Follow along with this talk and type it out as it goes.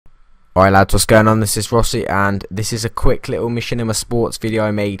Alright lads, what's going on? This is Rossi, and this is a quick little Mission in my sports video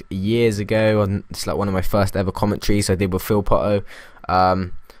I made years ago. And it's like one of my first ever commentaries I did with Ph1lp0tt0.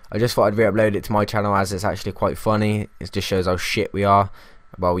 I just thought I'd re-upload it to my channel as it's actually quite funny. It just shows how shit we are.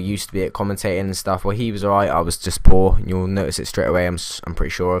 Well, we used to be at commentating and stuff. Well, he was alright, I was just poor. You'll notice it straight away, I'm pretty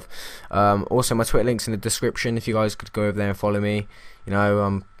sure of. Also, my Twitter link's in the description if you guys could go over there and follow me. You know,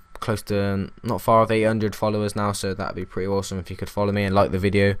 I'm close to not far of 800 followers now, so that'd be pretty awesome if you could follow me and like the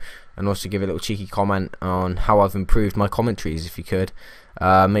video, and also give a little cheeky comment on how I've improved my commentaries if you could.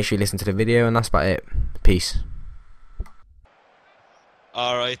 Make sure you listen to the video, and that's about it. Peace.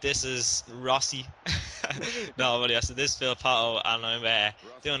 Alright, this is Rossi. No, but yeah, so this is Ph1lp0tt0, and I'm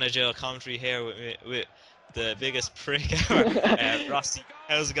doing a dual commentary here with the biggest prick ever, Rossi.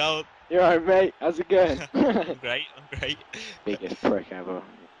 How's it going? You're alright, mate. How's it going? I'm great. Biggest prick ever.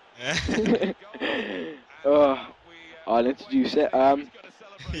 Oh, I'll introduce it.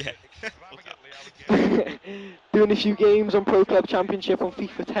 Yeah. Doing a few games on Pro Club Championship on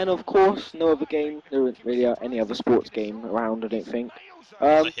FIFA 10, of course. No other game. There isn't really any other sports game around, I don't think.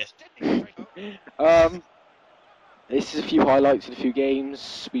 This is a few highlights of a few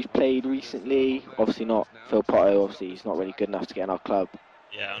games we've played recently. Obviously not Ph1lp0tt0. Obviously he's not really good enough to get in our club.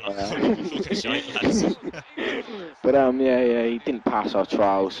 Yeah, I'm not fucking shite, lads. But yeah, he didn't pass our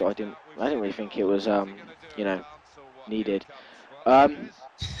trials, so I didn't really think it was you know, needed. I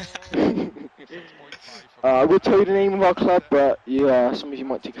will tell you the name of our club, but yeah, some of you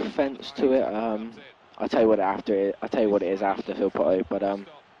might take offence to it. I'll tell you what it is after Ph1lp0tt0, but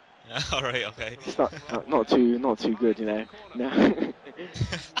Yeah, alright, okay. it's not too good, you know. No.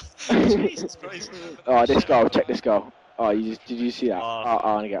 Jesus Christ. Oh, this goal, check this goal. Oh, did you see that?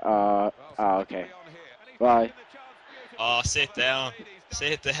 Oh. Okay. Bye. Oh, sit down.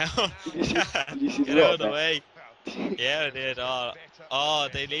 Did you see Get out of the way. Yeah, I did. Oh,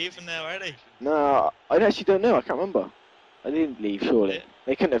 they leaving now, are they? No, I actually don't know. I can't remember. I didn't leave, surely. Yeah.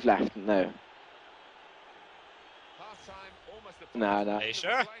 They couldn't have left. No. Nah. Are you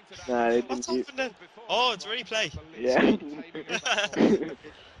sure? Nah, they What's didn't. happening? Oh, it's replay. Yeah.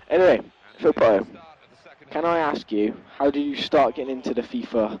 Anyway, Ph1lp0tt0, can I ask you, how did you start getting into the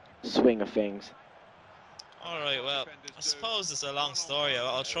FIFA swing of things? Alright, well, I suppose it's a long story.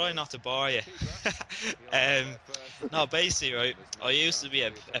 I'll try not to bore you. No, basically, right, I used to be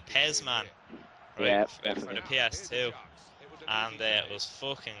a PES man, right, Yeah, for the PS2, and it was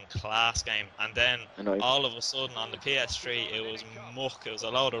fucking class game. And then all of a sudden on the PS3, it was muck. It was a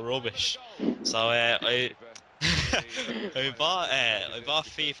load of rubbish. So I bought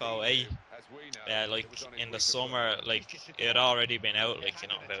FIFA 8. Like in the summer, like it had already been out, like, you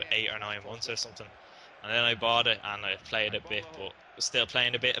know, about 8 or 9 months or something. And then I bought it and I played a bit, but was still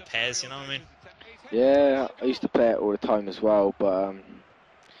playing a bit of PES, you know what I mean? Yeah, I used to play it all the time as well, but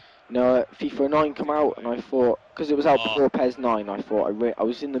you know, FIFA 9 come out, and I thought, because it was out before PES 9, I thought I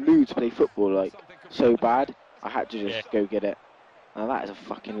was in the mood to play football, like, so bad, I had to just go get it. Now that is a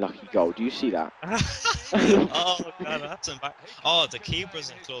fucking lucky goal. Do you see that? Oh god, that's embarrassing. Oh, the keepers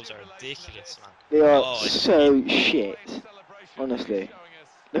in clubs are ridiculous, man. They are so shit, honestly.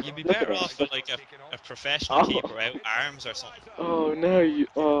 You'd be better off with like a professional keeper out arms or something. Oh no,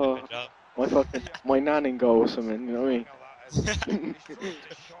 my nan in goal or something, you know what I mean?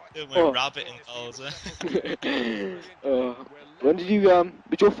 Do my rabbit in goals, when did you,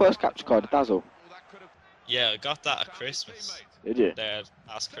 with your first capture card, Dazzle? Yeah, I got that at Christmas. Did you? There,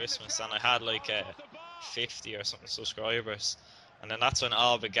 last Christmas, and I had like 50 or something subscribers. And then that's when it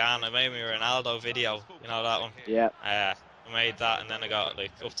all began. I made my Ronaldo video, you know that one? Yeah. I made that, and then I got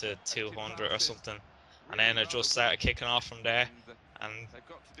like up to 200 or something, and then I just started kicking off from there, and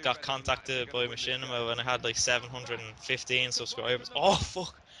got contacted by Machinima when I had like 715 subscribers. Oh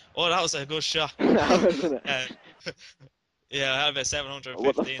fuck! Oh, that was a good shot. Wasn't it? Yeah, I had about 715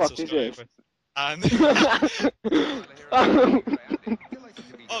 what the fuck subscribers. Is this? And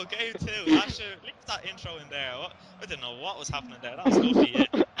oh, game 2. I should leave that intro in there. I didn't know what was happening there. That was lovely. Yeah.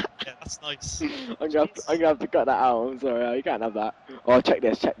 Yeah, that's nice. I'm gonna have to cut that out. I'm sorry, you can't have that. Oh, check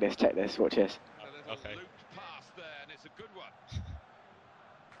this. Watch this. Okay.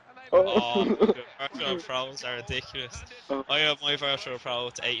 Oh, virtual pros are ridiculous. I have my virtual pro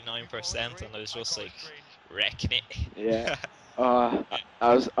to 89%, and I was just like wrecking it. Yeah. I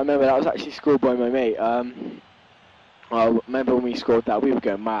remember that was actually scored by my mate. I remember when we scored that, we were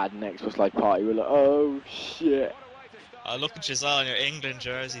going mad. Next was like party. We were like, oh shit. Look at you all in your England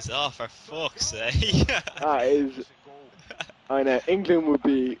jerseys. Oh, for fuck's sake. That is. I know, England would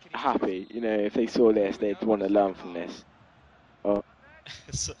be happy, you know, if they saw this, they'd want to learn from this. Oh.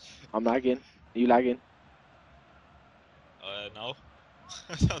 I'm lagging. Are you lagging? No.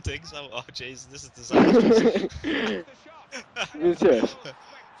 I don't think so. Oh jeez, this is disastrous. Yes.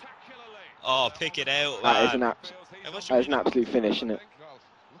 Oh, pick it out, That is man. an absolute finish, isn't it?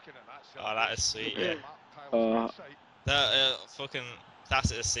 Oh, that is sweet, yeah. Fucking,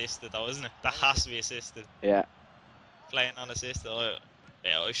 that's assisted though, isn't it? That has to be assisted. Yeah. Playing unassisted.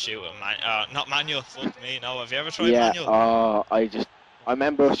 I shoot it, not manual. Fuck me, no. Have you ever tried Yeah. manual? I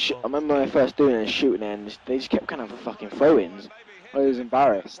remember when I first doing it and shooting it, and they just kept kind of fucking throw-ins. I was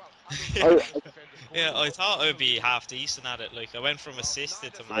embarrassed. Yeah, I thought I'd be half decent at it. Like, I went from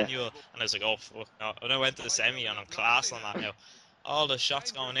assisted to manual, and I was like, oh fuck no. And I went to the semi, and I'm class on that now. All the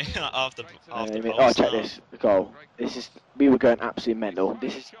shots going in off the post. Check this. The goal. We were going absolutely mental.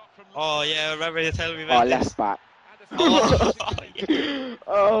 This is. Oh yeah, remember you telling me about this? Left back. Oh, yeah.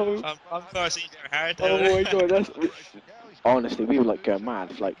 Oh. I'm crossing your heart. Oh my god, honestly, we were like going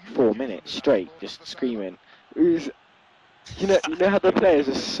mad for like 4 minutes straight, just screaming. It was, you know how the players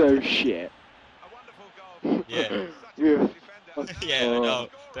are so shit. Yeah. Yeah. Yeah, I know.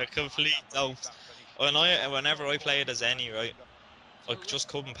 They're complete dopes. Whenever I played as any, right, I just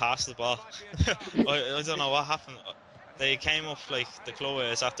couldn't pass the ball. I don't know what happened. They came up like the club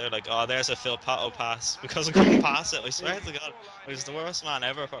is after like, oh, there's a Ph1lp0tt0 pass because I couldn't pass it. I swear to God, I was the worst man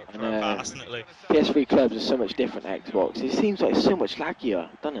ever for passing it. Like PS3 clubs are so much different to Xbox. It seems like it's so much laggier,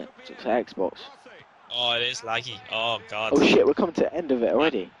 doesn't it? To Xbox. Oh, it is laggy. Oh God. Oh shit, we're coming to the end of it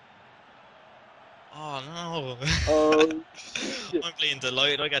already. Oh no. Oh. I'm being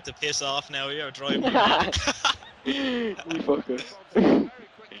delighted. I get to piss off now. You're driving me mad. You fucker.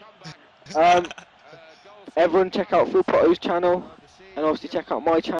 Everyone check out Ph1lp0tt0's channel, and obviously check out my channel.